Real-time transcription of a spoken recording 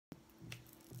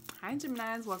Hi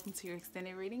Geminis, welcome to your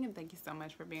extended reading and thank you so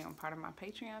much for being a part of my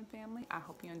Patreon family. I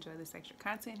hope you enjoy this extra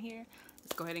content here.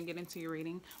 Let's go ahead and get into your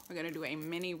reading. We're going to do a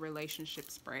mini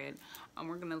relationship spread.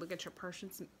 We're going to look at your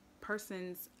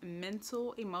person's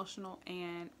mental, emotional,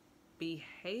 and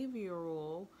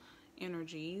behavioral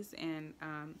energies, and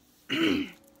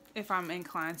if I'm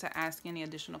inclined to ask any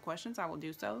additional questions, I will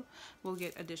do so. We'll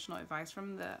get additional advice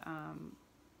from the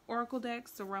Oracle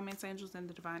decks, the Romance Angels, and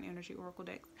the Divine Energy Oracle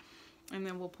decks. And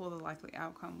then we'll pull the likely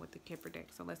outcome with the Kipper deck.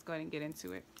 So let's go ahead and get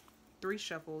into it. 3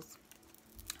 shuffles.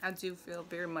 I do feel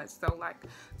very much so like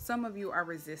some of you are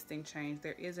resisting change.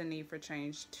 There is a need for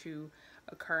change to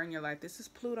occur in your life. This is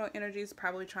Pluto energy. It's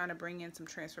probably trying to bring in some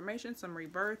transformation, some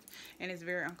rebirth, and it's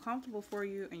very uncomfortable for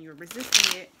you and you're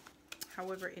resisting it.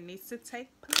 However, it needs to take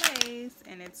place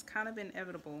and it's kind of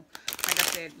inevitable. Like I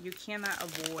said, you cannot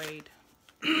avoid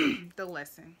the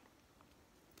lesson.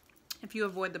 If you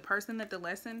avoid the person that the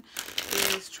lesson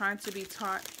is trying to be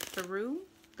taught through,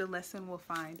 the lesson will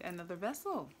find another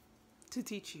vessel to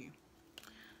teach you.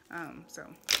 So,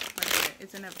 like I said,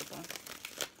 it's inevitable.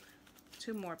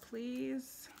 2 more,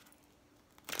 please.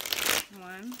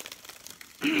 1.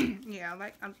 Yeah,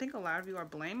 I think a lot of you are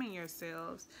blaming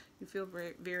yourselves. You feel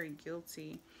very, very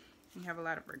guilty. You have a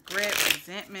lot of regret,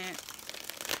 resentment.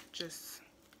 Just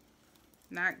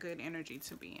not good energy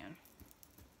to be in.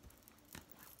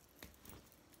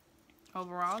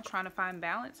 Overall, trying to find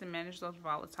balance and manage those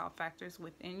volatile factors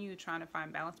within you, trying to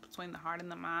find balance between the heart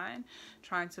and the mind,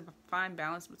 trying to find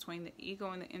balance between the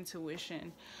ego and the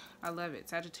intuition. I love it.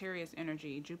 Sagittarius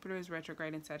energy. Jupiter is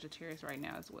retrograde in Sagittarius right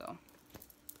now as well.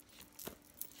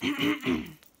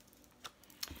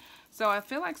 So I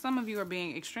feel like some of you are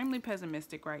being extremely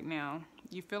pessimistic right now.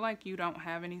 You feel like you don't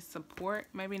have any support,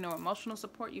 maybe no emotional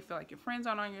support. You feel like your friends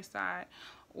aren't on your side,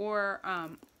 or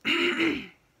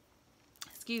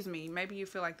excuse me, maybe you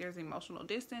feel like there's emotional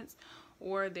distance,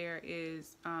 or there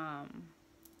is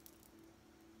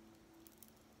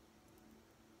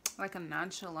like a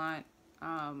nonchalant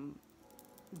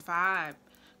vibe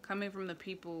coming from the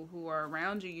people who are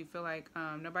around you. You feel like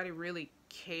nobody really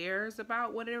cares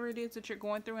about whatever it is that you're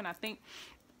going through, and I think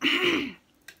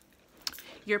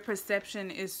your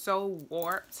perception is so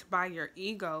warped by your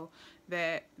ego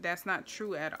that that's not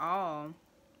true at all.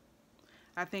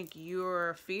 I think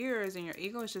your fears and your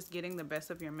ego is just getting the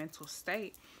best of your mental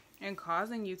state and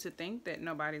causing you to think that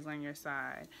nobody's on your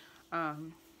side,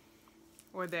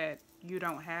 or that you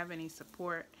don't have any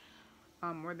support,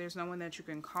 or there's no one that you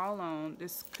can call on.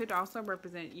 This could also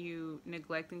represent you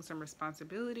neglecting some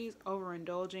responsibilities,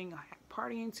 overindulging,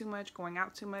 partying too much, going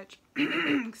out too much,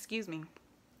 excuse me,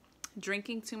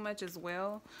 drinking too much as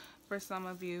well for some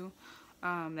of you.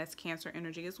 That's Cancer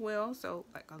energy as well. So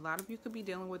like a lot of you could be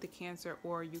dealing with a Cancer,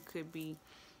 or you could be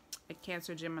a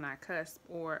Cancer Gemini cusp,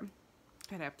 or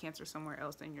could have Cancer somewhere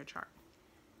else in your chart.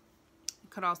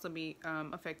 It could also be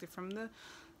affected from the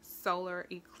solar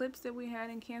eclipse that we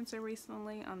had in Cancer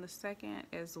recently on the 2nd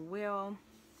as well.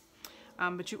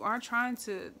 But you are trying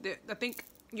to, I think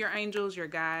your angels, your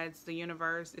guides, the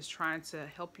universe is trying to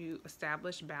help you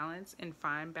establish balance and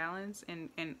find balance, and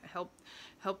help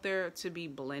there to be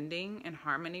blending and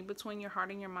harmony between your heart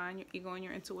and your mind, your ego and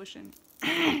your intuition.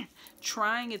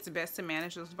 Trying its best to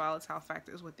manage those volatile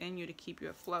factors within you to keep you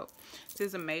afloat. This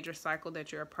is a major cycle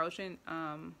that you're approaching,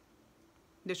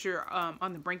 that you're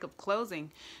on the brink of closing.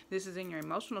 This is in your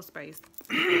emotional space.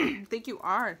 I think you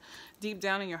are deep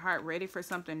down in your heart ready for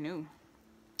something new.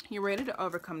 You're ready to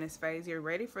overcome this phase. You're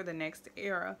ready for the next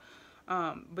era.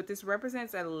 But this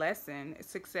represents a lesson,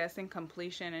 success, and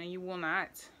completion. And you will not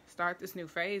start this new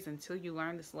phase until you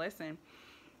learn this lesson.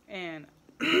 And,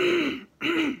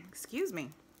 excuse me.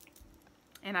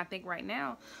 And I think right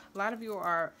now, a lot of you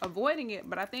are avoiding it.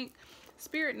 But I think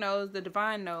Spirit knows, the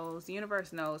divine knows, the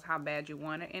universe knows how bad you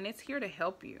want it. And it's here to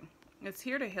help you. It's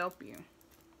here to help you.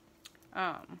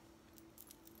 And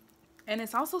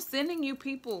it's also sending you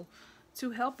people to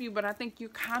help you, but I think you're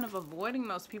kind of avoiding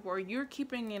those people, or you're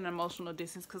keeping an emotional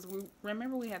distance, because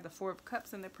remember we had the 4 of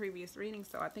Cups in the previous reading.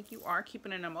 So I think you are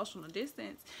keeping an emotional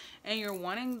distance, and you're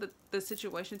wanting the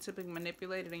situation to be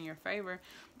manipulated in your favor,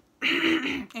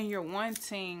 and you're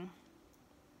wanting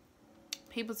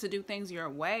people to do things your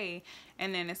way,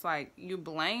 and then it's like you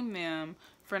blame them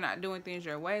for not doing things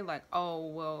your way, like, oh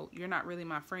well, you're not really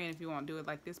my friend if you won't do it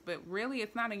like this. But really,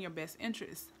 it's not in your best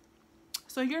interest.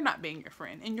 So you're not being your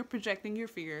friend, and you're projecting your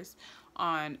fears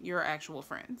on your actual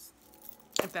friends,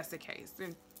 if that's the case.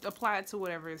 And apply it to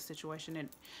whatever situation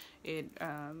it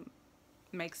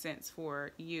make sense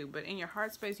for you. But in your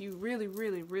heart space, you really,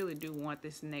 really, really do want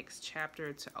this next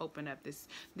chapter to open up.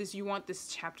 You want this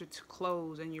chapter to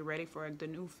close, and you're ready for the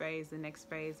new phase, the next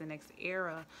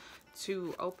era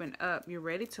to open up. You're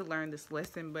ready to learn this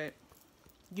lesson, but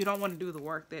you don't want to do the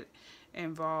work that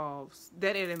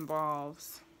it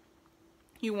involves.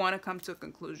 You want to come to a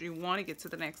conclusion. You want to get to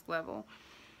the next level.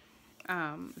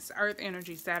 It's Earth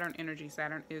energy, Saturn energy.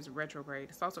 Saturn is retrograde.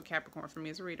 It's also Capricorn. For me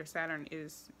as a reader, Saturn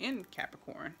is in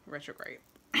Capricorn retrograde.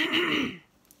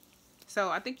 So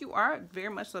I think you are very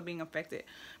much so being affected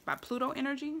by Pluto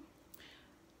energy,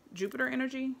 Jupiter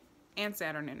energy, and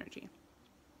Saturn energy.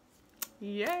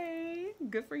 Yay!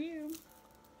 Good for you.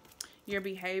 Your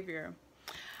behavior.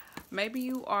 Maybe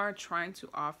you are trying to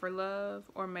offer love,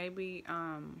 or maybe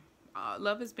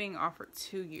love is being offered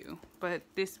to you, but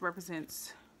this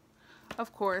represents,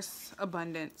 of course,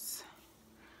 abundance,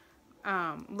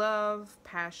 love,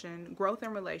 passion, growth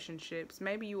in relationships.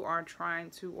 Maybe you are trying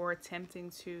to or attempting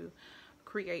to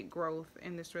create growth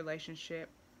in this relationship.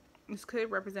 This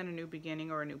could represent a new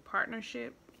beginning or a new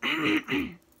partnership.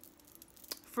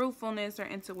 Fruitfulness or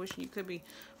intuition. You could be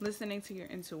listening to your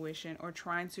intuition or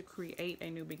trying to create a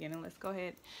new beginning. Let's go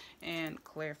ahead and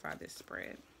clarify this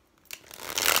spread.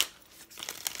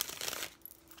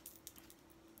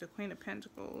 The Queen of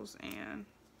Pentacles and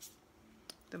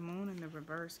the Moon in the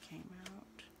reverse came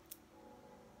out.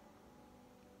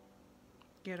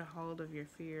 Get a hold of your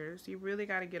fears. You really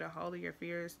got to get a hold of your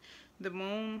fears. The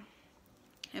Moon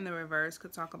in the reverse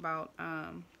could talk about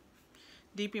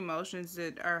deep emotions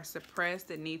that are suppressed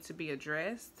that need to be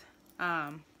addressed.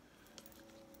 I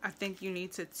think you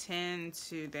need to tend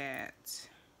to that.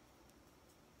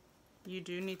 You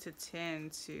do need to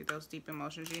tend to those deep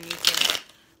emotions. You need to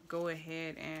go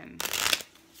ahead and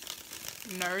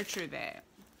nurture that.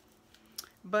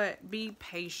 But be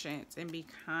patient and be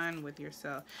kind with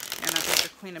yourself. And I think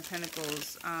the Queen of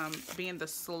Pentacles being the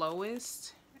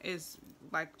slowest is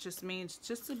like just means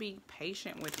just to be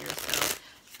patient with yourself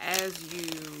as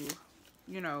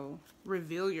you know,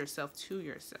 reveal yourself to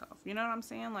yourself. You know what I'm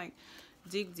saying? Like,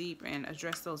 dig deep and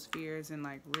address those fears and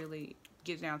like really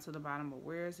get down to the bottom of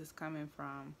where is this coming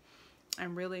from,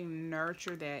 and really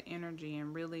nurture that energy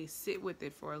and really sit with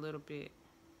it for a little bit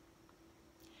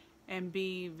and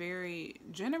be very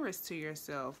generous to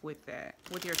yourself with that,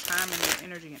 with your time and your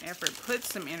energy and effort. Put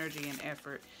some energy and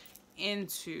effort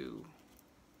into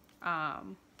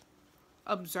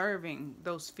observing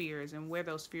those fears and where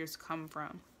those fears come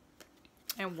from,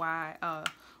 and why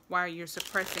you're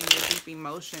suppressing your deep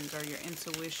emotions or your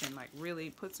intuition. Like, really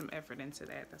put some effort into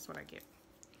that. That's what I get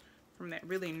from that.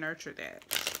 Really nurture that.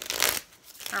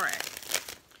 All right.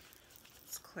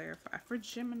 Let's clarify for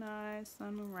Gemini,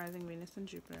 Sun, Moon, Rising, Venus, and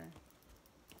Jupiter.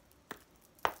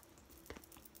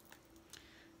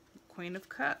 Queen of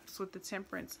Cups with the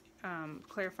Temperance,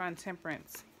 clarifying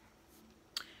Temperance.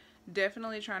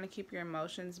 Definitely trying to keep your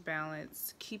emotions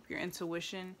balanced. Keep your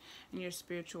intuition and your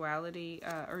spirituality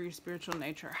or your spiritual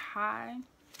nature high.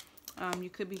 You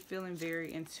could be feeling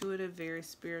very intuitive, very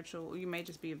spiritual. You may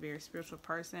just be a very spiritual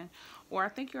person. Or I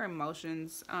think your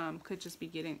emotions could just be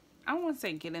getting, I don't want to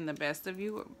say getting the best of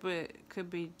you, but it could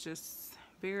be just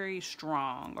very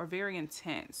strong or very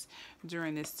intense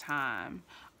during this time.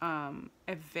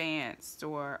 Advanced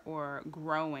or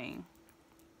growing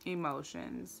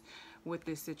emotions with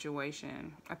this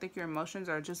situation. I think your emotions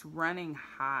are just running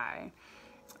high,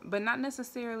 but not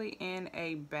necessarily in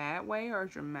a bad way or a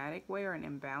dramatic way or an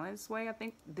imbalanced way. I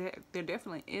think there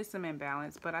definitely is some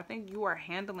imbalance, but I think you are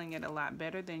handling it a lot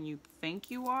better than you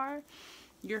think you are.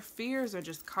 Your fears are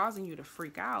just causing you to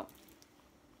freak out,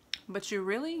 but you're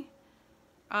really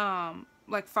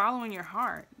like following your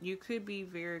heart. You could be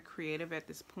very creative at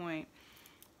this point.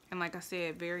 And like I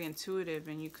said, very intuitive,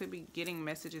 and you could be getting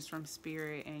messages from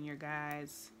spirit and your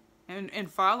guides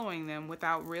and following them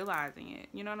without realizing it.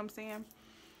 You know what I'm saying?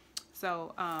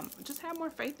 So just have more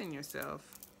faith in yourself.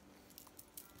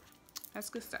 That's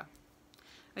good stuff.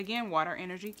 Again, water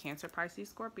energy, Cancer, Pisces,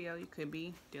 Scorpio. You could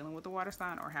be dealing with a water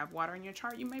sign or have water in your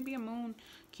chart. You may be a moon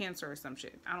Cancer or some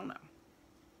shit. I don't know.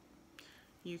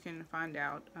 You can find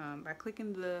out by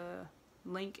clicking the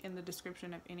link in the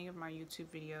description of any of my YouTube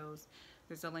videos.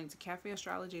 There's a link to Cafe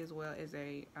Astrology as well as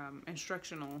a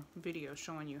instructional video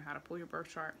showing you how to pull your birth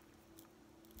chart.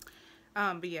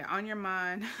 But yeah, on your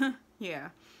mind, yeah,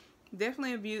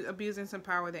 definitely abusing some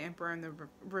power. The Emperor in the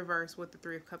reverse with the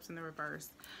Three of Cups in the reverse.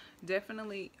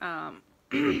 Definitely,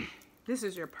 this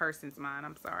is your person's mind.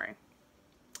 I'm sorry.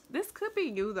 This could be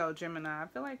you though, Gemini. I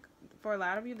feel like for a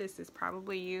lot of you, this is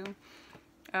probably you.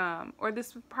 Or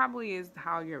this probably is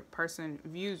how your person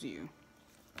views you.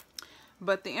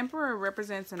 But the Emperor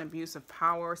represents an abuse of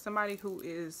power, somebody who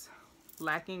is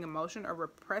lacking emotion or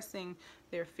repressing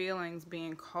their feelings,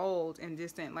 being cold and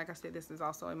distant. Like I said, this is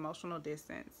also emotional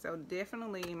distance. So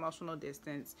definitely emotional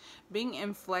distance, being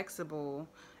inflexible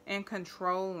and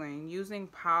controlling, using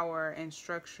power and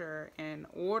structure and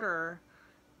order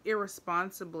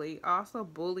irresponsibly, also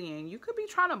bullying. You could be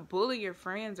trying to bully your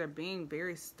friends or being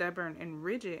very stubborn and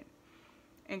rigid.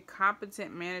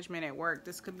 Incompetent management at work.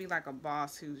 This could be like a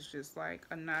boss who's just like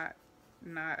not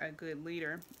a good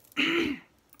leader.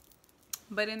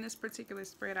 But in this particular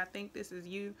spread, I think this is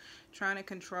you trying to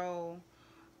control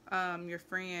your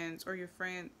friends, or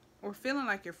or feeling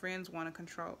like your friends want to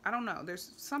control. I don't know.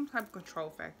 There's some type of control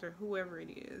factor, whoever it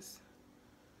is.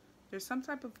 There's some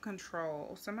type of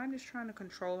control. Somebody's trying to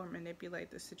control or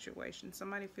manipulate the situation.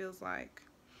 Somebody feels like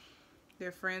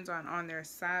their friends aren't on their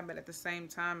side, but at the same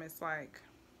time, it's like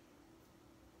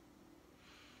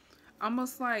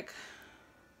almost like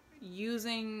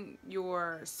using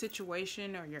your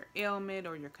situation or your ailment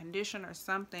or your condition or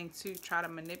something to try to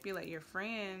manipulate your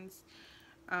friends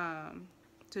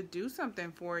to do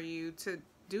something for you, to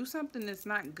do something that's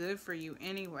not good for you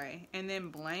anyway, and then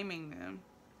blaming them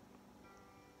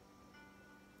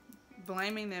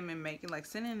and making, like,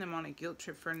 sending them on a guilt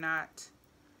trip for not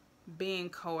being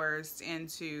coerced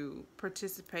into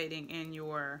participating in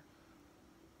your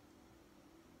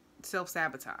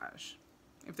self-sabotage,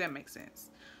 if that makes sense.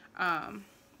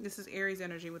 This is Aries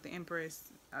energy with the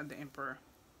Empress, the Emperor,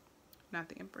 not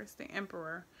the Empress, the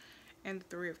Emperor, and the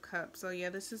Three of Cups. So yeah,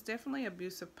 this is definitely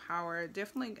abuse of power. I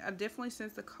definitely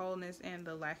sense the coldness and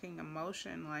the lacking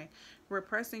emotion, like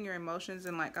repressing your emotions,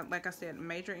 and like I said,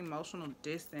 major emotional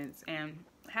distance and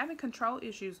having control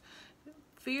issues.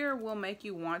 Fear will make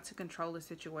you want to control the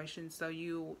situation, so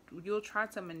you'll try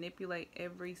to manipulate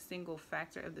every single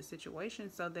factor of the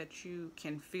situation so that you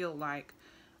can feel like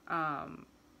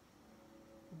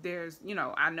there's,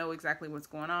 I know exactly what's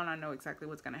going on. I know exactly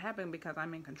what's going to happen because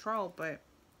I'm in control, but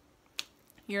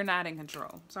you're not in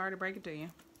control. Sorry to break it to you.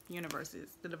 Universe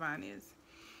is, the divine is.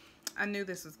 I knew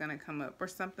this was going to come up or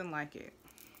something like it,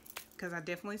 because I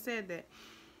definitely said that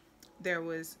there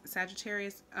was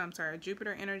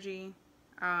Jupiter energy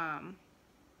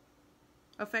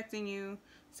affecting you,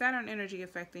 Saturn energy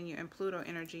affecting you, and Pluto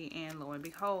energy, and lo and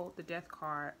behold, the Death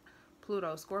card,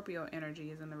 Pluto, Scorpio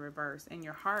energy is in the reverse. In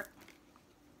your heart,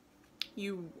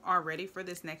 you are ready for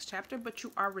this next chapter, but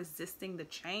you are resisting the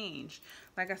change.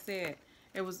 Like I said,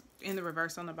 it was in the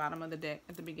reverse on the bottom of the deck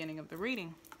at the beginning of the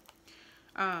reading.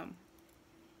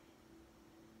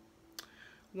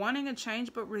 Wanting a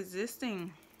change, but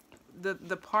resisting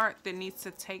the part that needs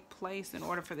to take place in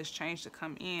order for this change to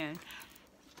come in.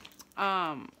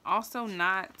 Also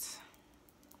not,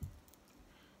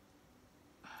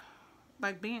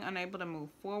 like, being unable to move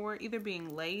forward, either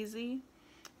being lazy,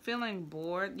 feeling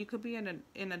bored. You could be in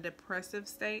a depressive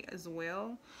state as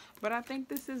well. But I think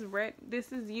this is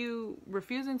you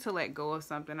refusing to let go of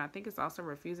something. I think it's also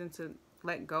refusing to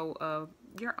let go of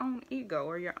your own ego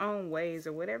or your own ways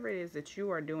or whatever it is that you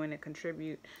are doing to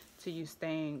contribute to you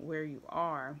staying where you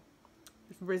are.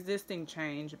 Resisting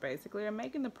change, basically, or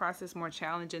making the process more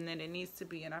challenging than it needs to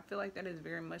be. And I feel like that is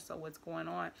very much so what's going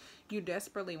on. You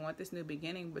desperately want this new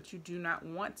beginning, but you do not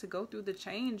want to go through the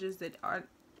changes that are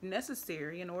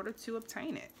necessary in order to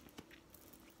obtain it.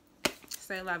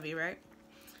 Say la vie, right?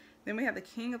 Then we have the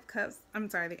King of Cups.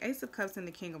 The Ace of Cups and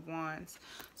the King of Wands.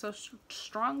 So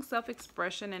strong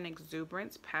self-expression and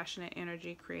exuberance, passionate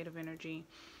energy, creative energy,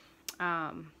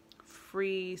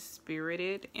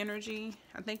 free-spirited energy.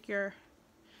 I think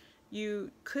you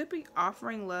could be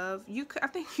offering love. I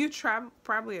think you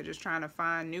probably are just trying to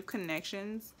find new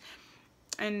connections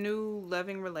and new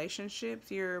loving relationships.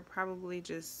 You're probably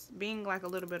just being like a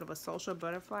little bit of a social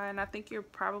butterfly, and I think you're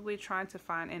probably trying to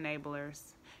find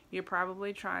enablers. You're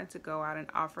probably trying to go out and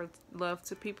offer love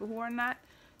to people who are not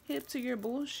hip to your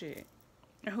bullshit,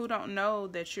 and who don't know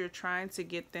that you're trying to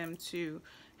get them to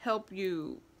help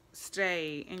you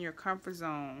stay in your comfort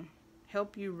zone,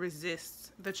 help you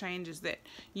resist the changes that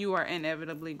you are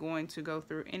inevitably going to go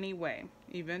through anyway,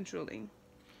 eventually.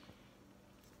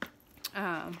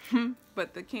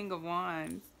 But the King of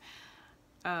Wands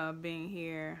being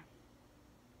here,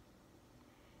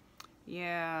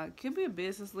 yeah, could be a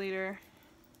business leader.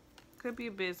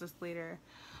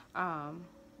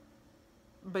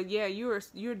 But yeah,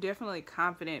 you're definitely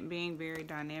confident, being very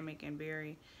dynamic and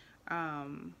very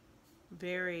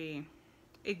very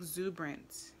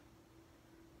exuberant.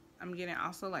 I'm getting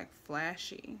also like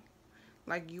flashy,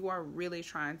 like you are really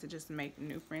trying to just make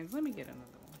new friends. Let me get another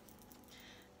one.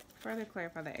 Further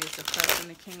clarify the Ace of Cups and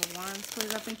the King of Wands,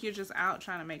 please. I think you're just out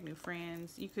trying to make new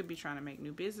friends. You could be trying to make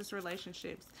new business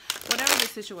relationships. Whatever the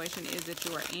situation is that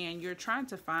you are in, you're trying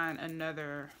to find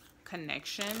another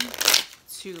connection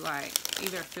to like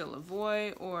either fill a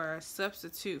void or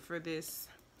substitute for this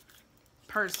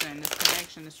person, this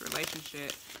connection, this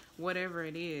relationship, whatever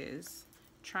it is.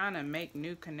 Trying to make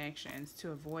new connections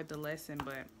to avoid the lesson,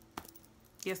 but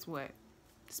guess what?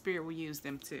 Spirit will use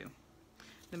them too.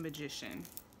 The Magician.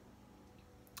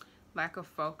 Lack of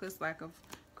focus, lack of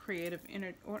creative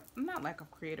energy, or not lack of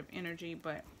creative energy,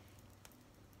 but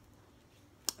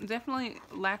definitely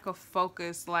lack of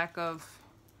focus, lack of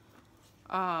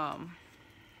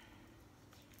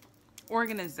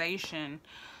organization.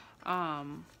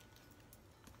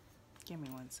 Give me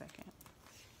 1 second.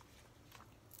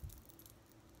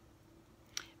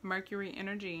 Mercury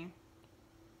energy,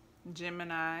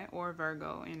 Gemini or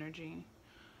Virgo energy.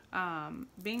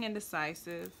 Being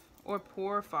indecisive or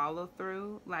poor follow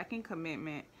through, lacking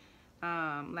commitment,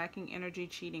 lacking energy,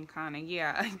 cheating, conning.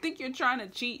 Yeah, I think you're trying to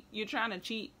cheat. You're trying to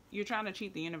cheat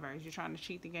the universe. You're trying to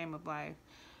cheat the game of life.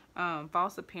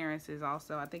 False appearances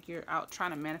also. I think you're out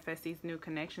trying to manifest these new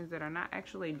connections that are not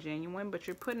actually genuine, but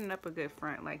you're putting up a good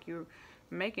front. Like you're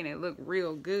making it look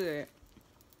real good.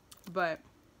 But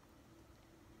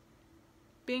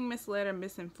being misled or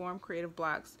misinformed, creative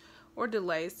blocks, or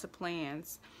delays to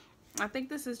plans. I think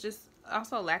this is just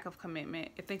also a lack of commitment.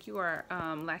 I think you are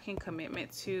lacking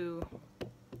commitment to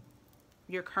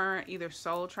your current either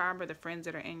soul tribe or the friends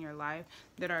that are in your life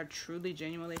that are truly,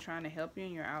 genuinely trying to help you,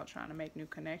 and you're out trying to make new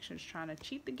connections, trying to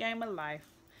cheat the game of life,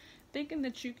 thinking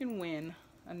that you can win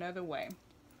another way.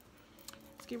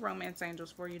 Let's get romance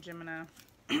angels for you, Gemini.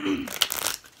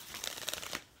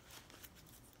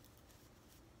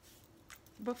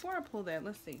 Before I pull that,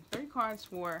 let's see. 3 cards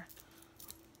for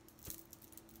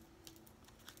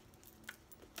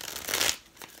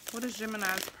what is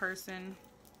Gemini's person?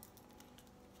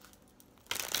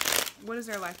 What is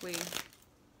their likely...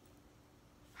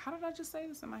 How did I just say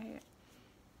this in my head?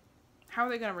 How are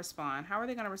they going to respond? How are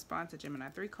they going to respond to Gemini?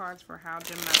 3 cards for how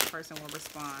Gemini's person will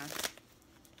respond.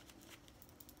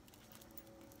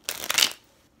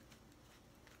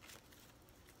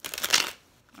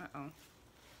 Uh-oh.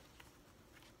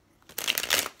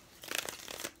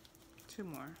 2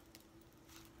 more.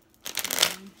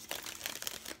 1.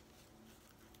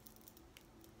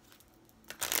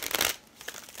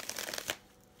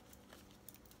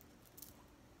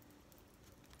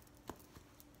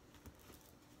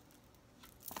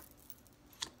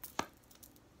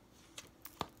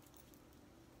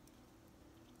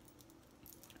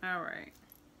 All right.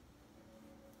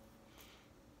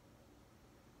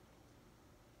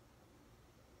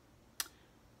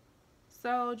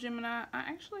 So, Gemini, I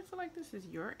actually feel like this is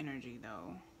your energy,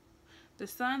 though. The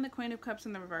Sun, the Queen of Cups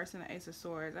in the reverse, and the Ace of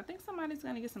Swords. I think somebody's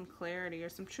going to get some clarity or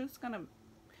some truth's going to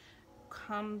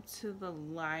come to the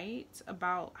light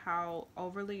about how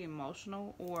overly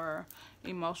emotional or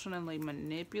emotionally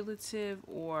manipulative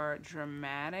or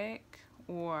dramatic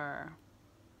or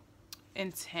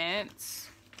intense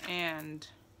and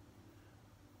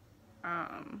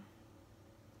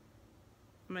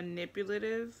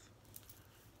manipulative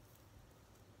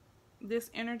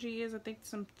this energy is. I think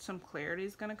some clarity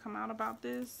is going to come out about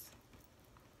this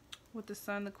with the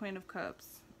Sun, the Queen of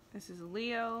Cups. This is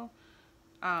Leo,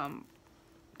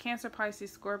 Cancer,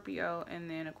 Pisces, Scorpio, and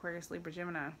then Aquarius, Libra,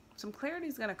 Gemini. Some clarity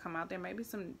is going to come out there. Maybe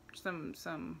some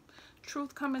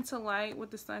truth coming to light with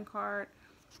the Sun card,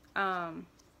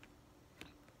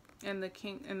 and the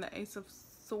King and the Ace of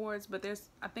Swords. But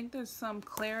I think there's some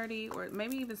clarity or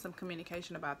maybe even some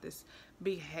communication about this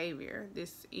behavior,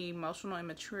 this emotional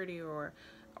immaturity or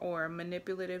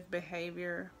manipulative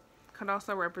behavior. Could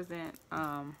also represent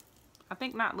I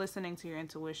think not listening to your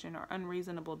intuition or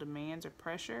unreasonable demands or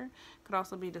pressure. Could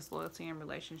also be disloyalty in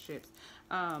relationships.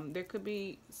 There could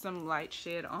be some light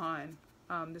shed on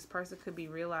this person could be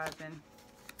realizing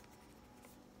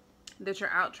that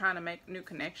you're out trying to make new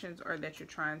connections, or that you're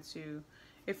trying to,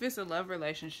 if it's a love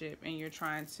relationship and you're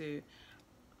trying to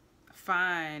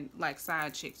find like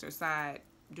side chicks or side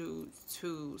dudes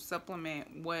to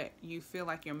supplement what you feel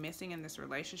like you're missing in this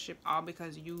relationship, all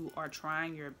because you are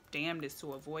trying your damnedest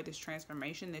to avoid this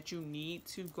transformation that you need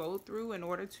to go through in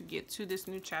order to get to this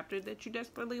new chapter that you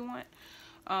desperately want.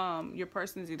 Your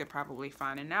person is either probably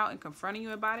finding out and confronting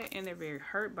you about it, and they're very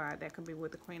hurt by it. That could be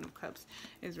what the Queen of Cups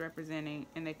is representing,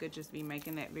 and they could just be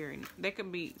making that they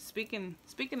could be speaking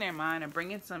their mind and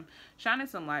shining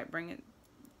some light,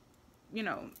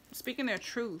 speaking their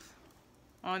truth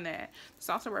on that. This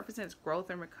also represents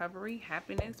growth and recovery,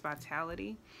 happiness,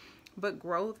 vitality. But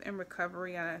growth and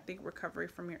recovery, and I think recovery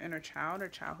from your inner child or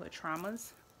childhood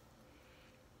traumas.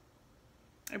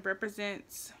 It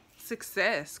represents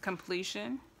success,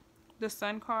 completion, the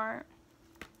Sun card.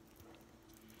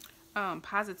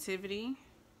 Positivity.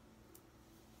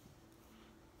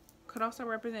 Could also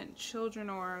represent children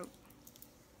or,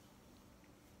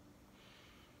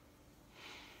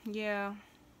 yeah,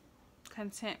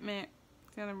 contentment,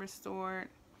 feeling restored.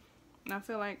 And I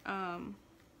feel like, I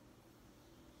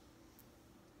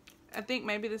think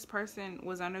maybe this person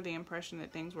was under the impression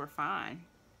that things were fine.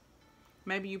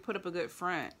 Maybe you put up a good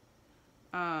front.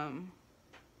 And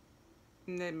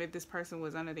then maybe this person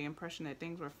was under the impression that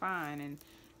things were fine, and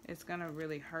it's going to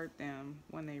really hurt them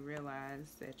when they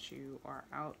realize that you are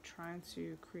out trying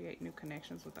to create new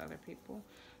connections with other people.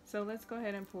 So let's go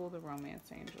ahead and pull the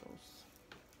romance angels.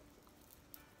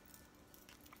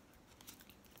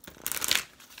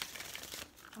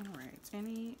 All right.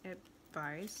 Any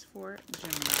advice for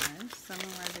Gemini, Sun,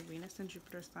 Moon, Rising, Venus, and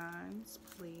Jupiter signs,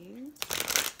 please?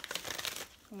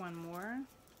 One more.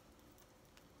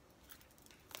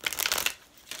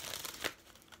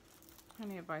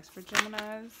 Any advice for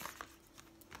Geminis?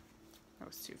 That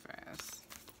was too fast.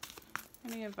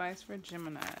 Any advice for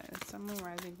Geminis? Sun, Moon,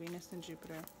 Rising, Venus, and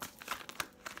Jupiter.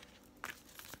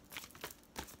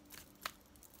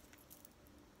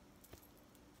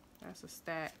 That's a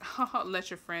stack. Let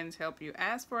your friends help you.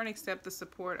 Ask for and accept the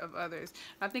support of others.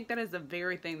 I think that is the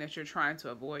very thing that you're trying to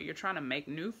avoid. You're trying to make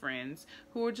new friends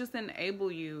who will just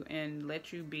enable you and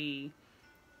let you be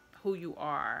who you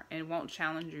are, and won't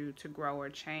challenge you to grow or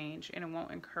change, and it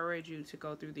won't encourage you to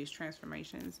go through these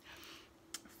transformations.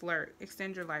 Flirt.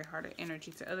 Extend your lighthearted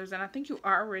energy to others. And I think you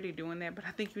are already doing that, but I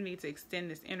think you need to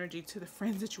extend this energy to the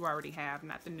friends that you already have,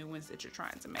 not the new ones that you're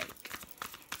trying to make.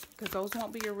 Because those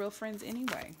won't be your real friends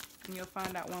anyway. And you'll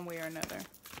find out one way or another.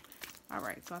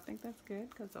 Alright, so I think that's good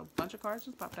because a bunch of cards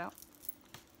just popped out.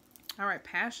 Alright,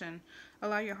 passion.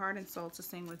 Allow your heart and soul to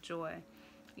sing with joy.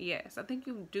 Yes, I think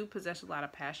you do possess a lot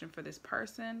of passion for this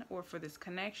person or for this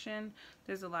connection.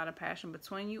 There's a lot of passion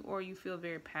between you, or you feel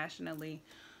very passionately,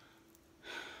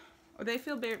 or they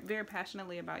feel very, very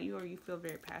passionately about you, or you feel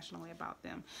very passionately about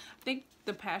them. I think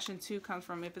the passion too comes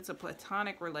from, if it's a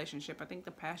platonic relationship, I think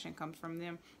the passion comes from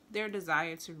them, their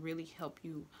desire to really help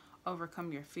you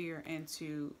overcome your fear and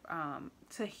to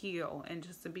heal and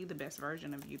just to be the best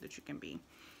version of you that you can be.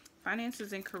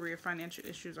 Finances and career, financial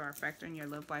issues are a factor in your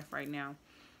love life right now.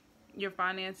 Your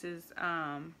finances,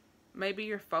 maybe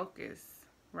your focus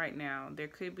right now. There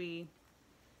could be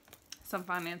some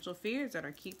financial fears that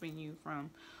are keeping you from,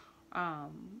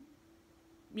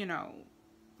 you know,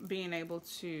 being able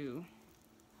to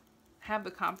have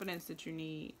the confidence that you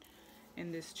need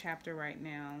in this chapter right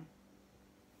now.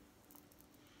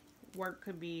 Work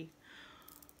could be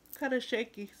kind of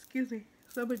shaky, excuse me.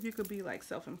 Some of you could be like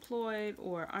self-employed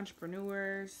or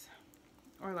entrepreneurs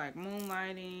or like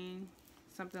moonlighting,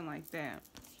 something like that.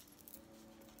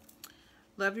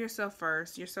 Love yourself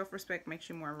first. Your self-respect makes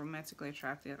you more romantically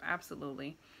attractive.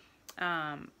 Absolutely.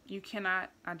 You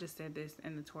cannot, I just said this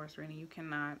in the Taurus reading, you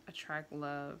cannot attract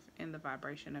love in the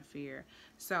vibration of fear.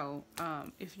 So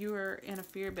if you are in a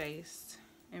fear-based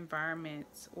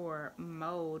environment or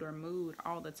mode or mood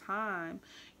all the time,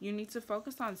 you need to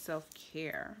focus on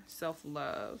self-care,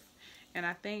 self-love. And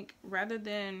I think rather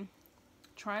than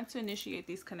trying to initiate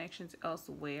these connections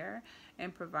elsewhere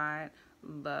and provide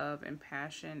love and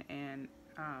passion and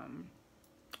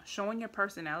showing your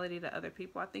personality to other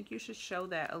people, I think you should show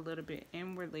that a little bit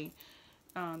inwardly.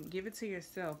 Give it to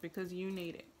yourself because you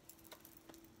need it.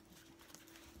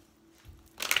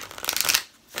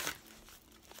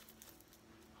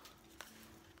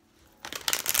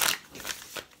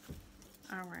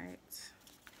 All right.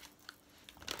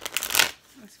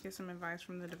 Let's get some advice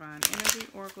from the Divine Energy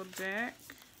Oracle deck.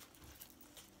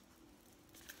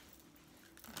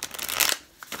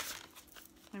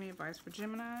 Any advice for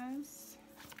Geminis?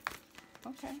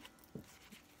 Okay.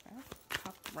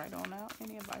 Pop right on out.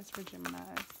 Any advice for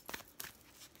Geminis?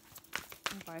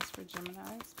 Advice for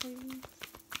Geminis, please.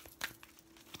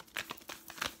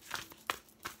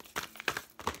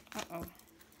 Uh-oh.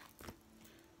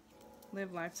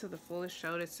 Live life to the fullest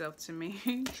showed itself to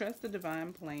me. Trust the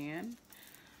divine plan.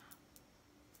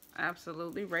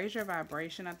 Absolutely. Raise your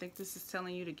vibration. I think this is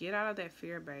telling you to get out of that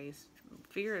fear base.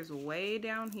 Fear is way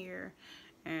down here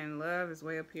and love is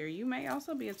way up here. You may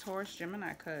also be a Taurus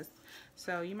Gemini cusp,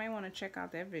 so you may want to check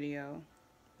out that video.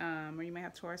 Or you may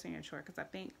have Taurus in your chart, because I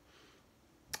think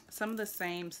some of the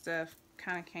same stuff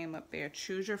kind of came up there.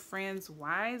 Choose your friends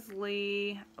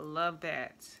wisely. I love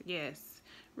that. Yes.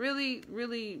 Really,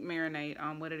 really marinate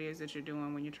on what it is that you're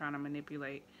doing when you're trying to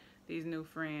manipulate these new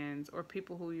friends, or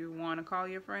people who you want to call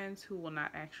your friends who will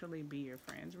not actually be your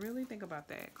friends. Really think about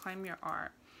that. Claim your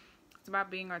art. It's about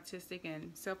being artistic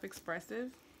and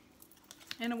self-expressive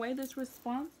in a way that's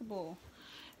responsible,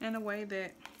 in a way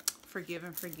that forgive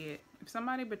and forget. If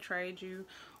somebody betrayed you,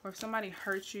 or if somebody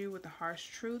hurt you with a harsh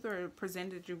truth, or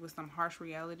presented you with some harsh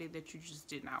reality that you just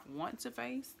did not want to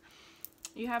face,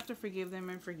 you have to forgive them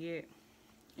and forget.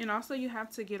 And also you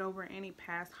have to get over any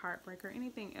past heartbreak or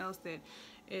anything else that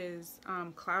is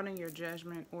clouding your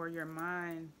judgment or your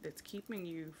mind, that's keeping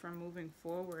you from moving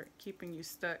forward, keeping you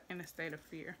stuck in a state of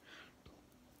fear.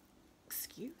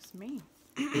 Excuse me.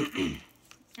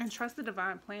 And trust the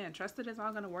divine plan. Trust that it's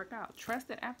all going to work out. Trust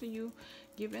that after you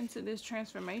give into this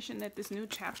transformation, that this new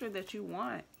chapter that you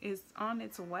want is on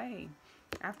its way.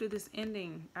 After this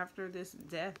ending, after this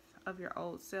death of your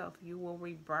old self, you will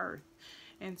rebirth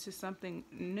into something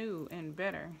new and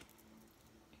better.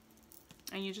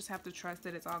 And you just have to trust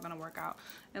that it's all going to work out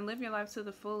and live your life to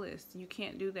the fullest. You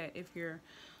can't do that if you're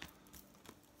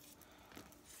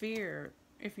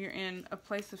in a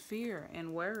place of fear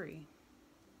and worry.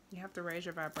 You have to raise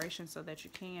your vibration so that you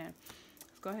can.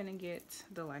 Let's go ahead and get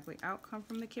the likely outcome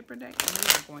from the Kipper deck, and we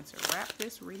are going to wrap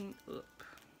this reading up.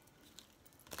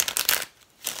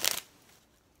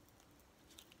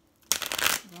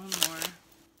 One more.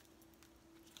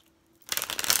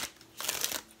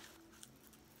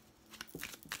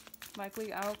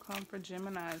 Likely outcome for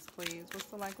Geminis, please. What's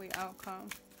the likely outcome?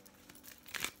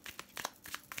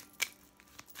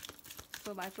 What's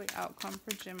the likely outcome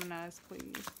for Geminis,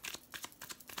 please?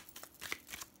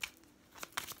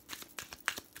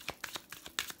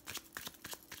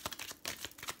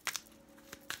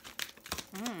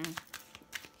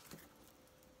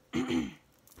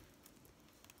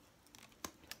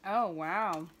 Oh,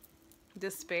 wow.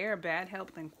 Despair, bad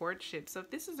health, and courtship. So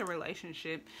if this is a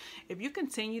relationship, if you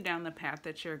continue down the path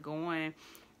that you're going,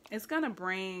 it's going to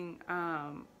bring,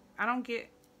 I don't get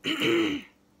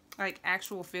like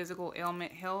actual physical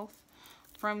ailment health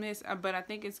from this, but I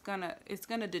think it's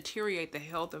gonna deteriorate the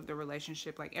health of the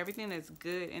relationship. Like everything that's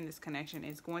good in this connection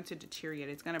is going to deteriorate.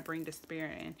 It's going to bring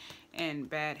despair and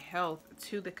bad health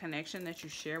to the connection that you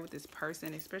share with this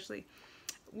person, especially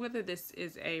whether this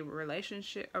is a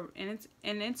relationship, an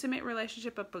intimate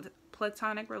relationship, a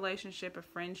platonic relationship, a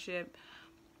friendship,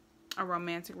 a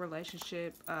romantic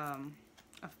relationship, a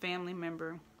family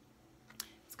member.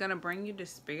 It's going to bring you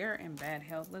despair and bad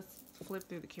health. Let's flip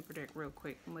through the Kipper deck real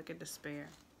quick and look at despair.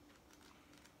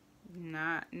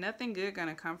 Nothing good going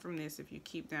to come from this if you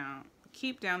keep down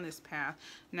this path.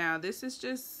 Now, this is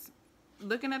just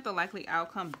looking at the likely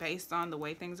outcome based on the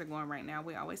way things are going right now.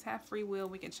 We always have free will.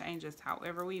 We can change this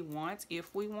however we want.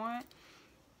 If we want,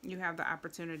 you have the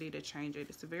opportunity to change it.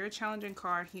 It's a very challenging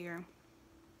card here.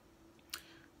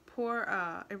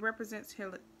 It represents,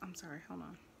 I'm sorry, hold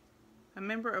on. A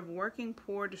member of working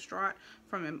poor, distraught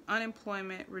from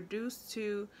unemployment, reduced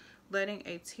to letting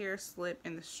a tear slip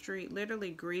in the street,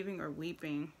 literally grieving or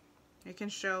weeping. It can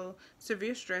show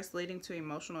severe stress leading to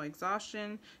emotional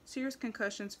exhaustion, serious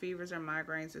concussions, fevers, or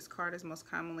migraines. This card is most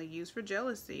commonly used for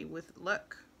jealousy with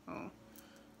luck. Oh,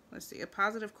 let's see. A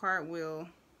positive card will,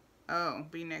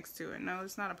 be next to it. No,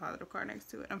 it's not a positive card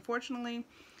next to it. Unfortunately,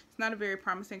 it's not a very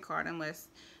promising card unless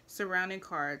surrounding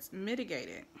cards mitigate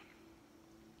it.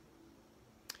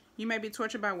 You may be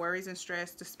tortured by worries and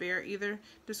stress. Despair either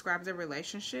describes a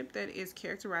relationship that is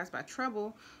characterized by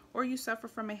trouble, or you suffer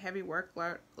from a heavy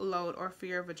workload or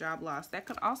fear of a job loss. That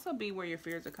could also be where your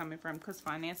fears are coming from, because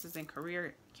finances and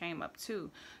career came up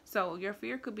too. So your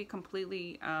fear could be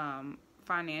completely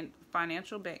finance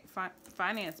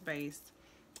based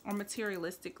or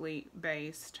materialistically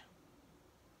based,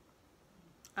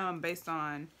 based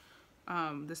on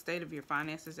the state of your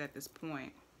finances at this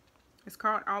point. This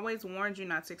card always warns you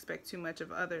not to expect too much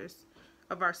of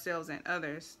ourselves and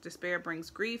others. Despair brings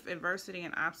grief, adversity,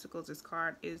 and obstacles. This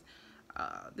card is,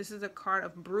 this is a card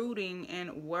of brooding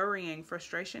and worrying,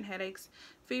 frustration, headaches,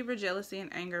 fever, jealousy,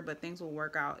 and anger, but things will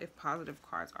work out if positive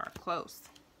cards are close.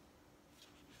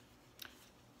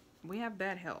 We have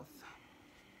bad health.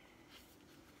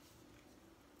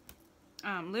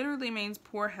 Literally means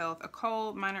poor health, a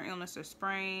cold, minor illness, or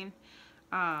sprain.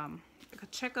 A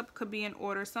checkup could be in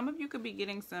order. Some of you could be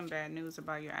getting some bad news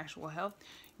about your actual health.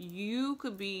 You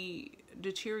could be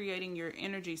deteriorating your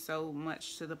energy so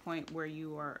much to the point where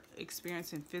you are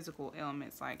experiencing physical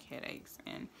ailments like headaches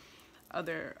and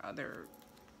other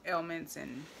ailments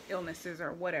and illnesses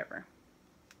or whatever.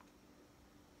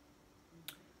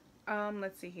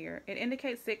 Let's see here. It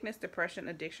indicates sickness, depression,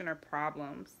 addiction, or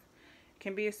problems. It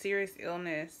can be a serious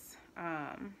illness.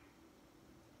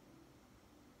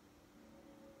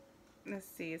 Let's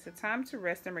see. It's a time to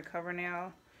rest and recover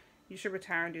now. You should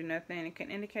retire and do nothing. It can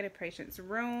indicate a patient's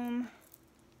room.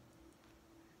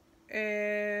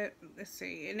 Let's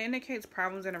see. It indicates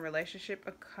problems in a relationship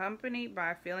accompanied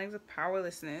by feelings of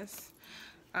powerlessness.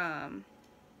 At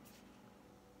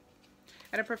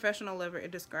a professional level,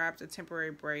 it describes a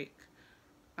temporary break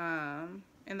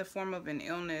in the form of an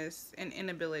illness and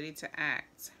inability to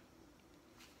act.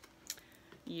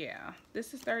 Yeah,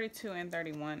 this is 32 and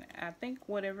 31. I think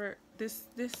whatever this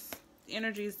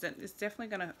energy is definitely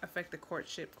going to affect the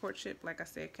courtship. Courtship, like I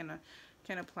said, can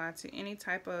apply to any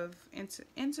type of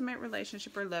intimate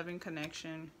relationship or loving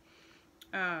connection.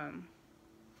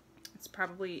 It's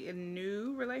probably a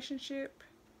new relationship,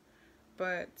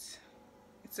 but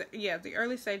it's the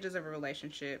early stages of a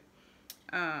relationship.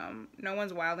 No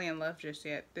one's wildly in love just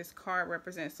yet. This card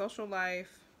represents social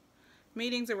life,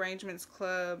 meetings, arrangements,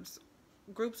 clubs.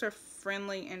 Groups are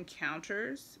friendly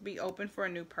encounters. Be open for a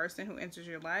new person who enters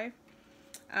your life.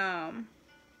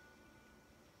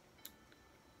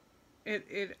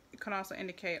 It can also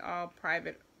indicate all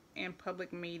private and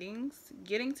public meetings.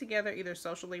 Getting together either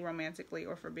socially, romantically,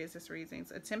 or for business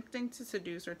reasons. Attempting to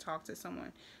seduce or talk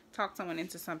someone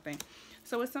into something.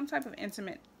 So it's some type of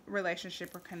intimate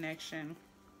relationship or connection.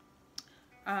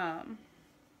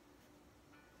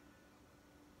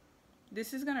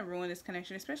 This is going to ruin this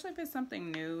connection, especially if it's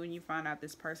something new and you find out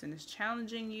this person is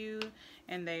challenging you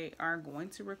and they are going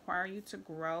to require you to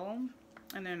grow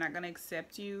and they're not going to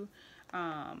accept you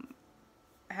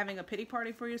having a pity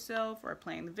party for yourself or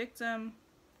playing the victim.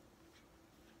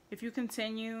 If you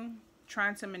continue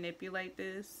trying to manipulate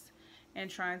this and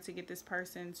trying to get this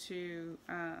person to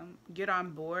get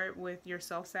on board with your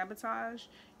self-sabotage,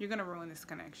 you're going to ruin this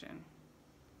connection.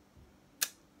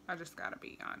 I just got to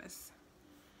be honest.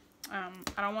 I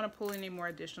don't want to pull any more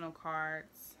additional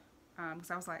cards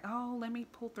because I was like, oh, let me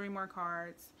pull 3 more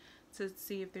cards to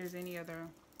see if there's any other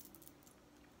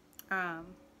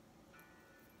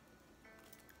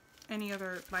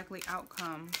likely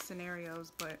outcome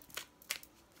scenarios. But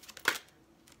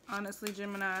honestly,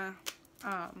 Gemini,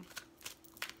 I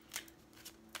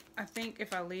think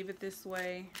if I leave it this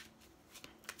way,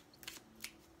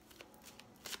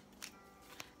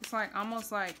 it's like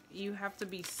almost like you have to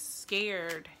be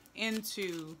scared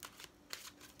into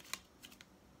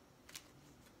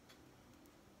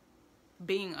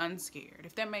being unscared,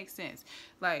 if that makes sense.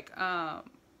 Like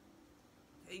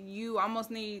you almost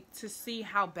need to see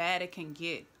how bad it can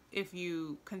get if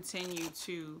you continue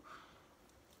to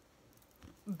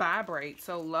vibrate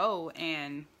so low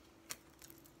and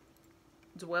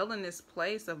dwell in this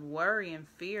place of worry and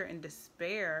fear and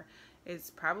despair. It's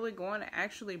probably going to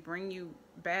actually bring you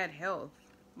bad health,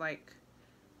 like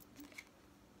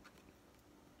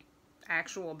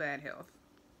actual bad health.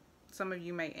 Some of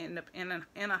you may end up in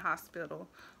a hospital,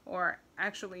 or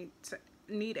actually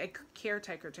need a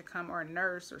caretaker to come, or a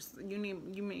nurse, or you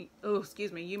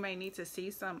may need to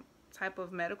see some type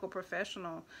of medical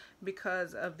professional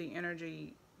because of the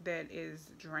energy that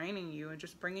is draining you and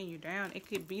just bringing you down. It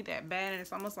could be that bad, and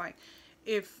it's almost like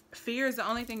if fear is the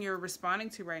only thing you're responding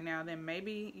to right now, then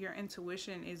maybe your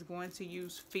intuition is going to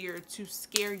use fear to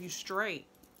scare you straight,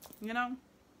 you know?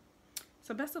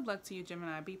 So best of luck to you,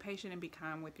 Gemini. Be patient and be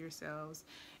kind with yourselves.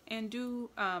 And do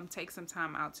take some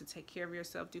time out to take care of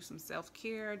yourself. Do some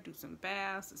self-care. Do some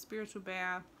baths, a spiritual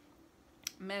bath.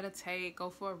 Meditate.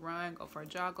 Go for a run. Go for a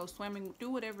jog. Go swimming.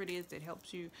 Do whatever it is that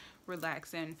helps you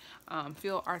relax and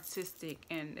feel artistic.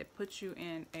 And it puts you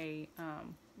in a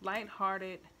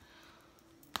lighthearted,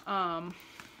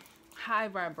 high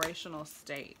vibrational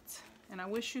state. And I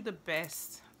wish you the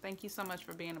best. Thank you so much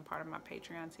for being a part of my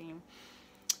Patreon team.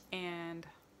 And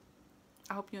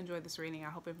I hope you enjoyed this reading. I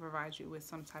hope it provides you with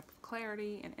some type of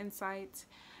clarity and insight.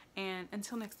 And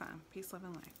until next time, peace, love,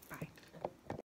 and light. Bye.